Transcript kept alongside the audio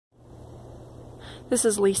This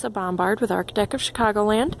is Lisa Bombard with Archadeck of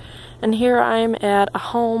Chicagoland, and here I'm at a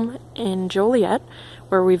home in Joliet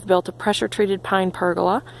where we've built a pressure-treated pine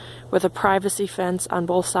pergola with a privacy fence on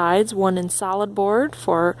both sides, one in solid board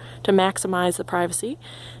to maximize the privacy,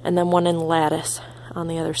 and then one in lattice on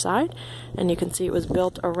the other side. And you can see it was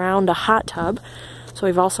built around a hot tub. So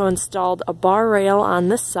we've also installed a bar rail on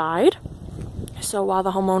this side, so while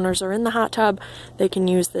the homeowners are in the hot tub, they can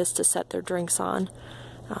use this to set their drinks on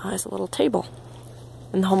as a little table.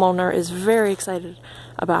 And the homeowner is very excited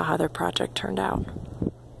about how their project turned out.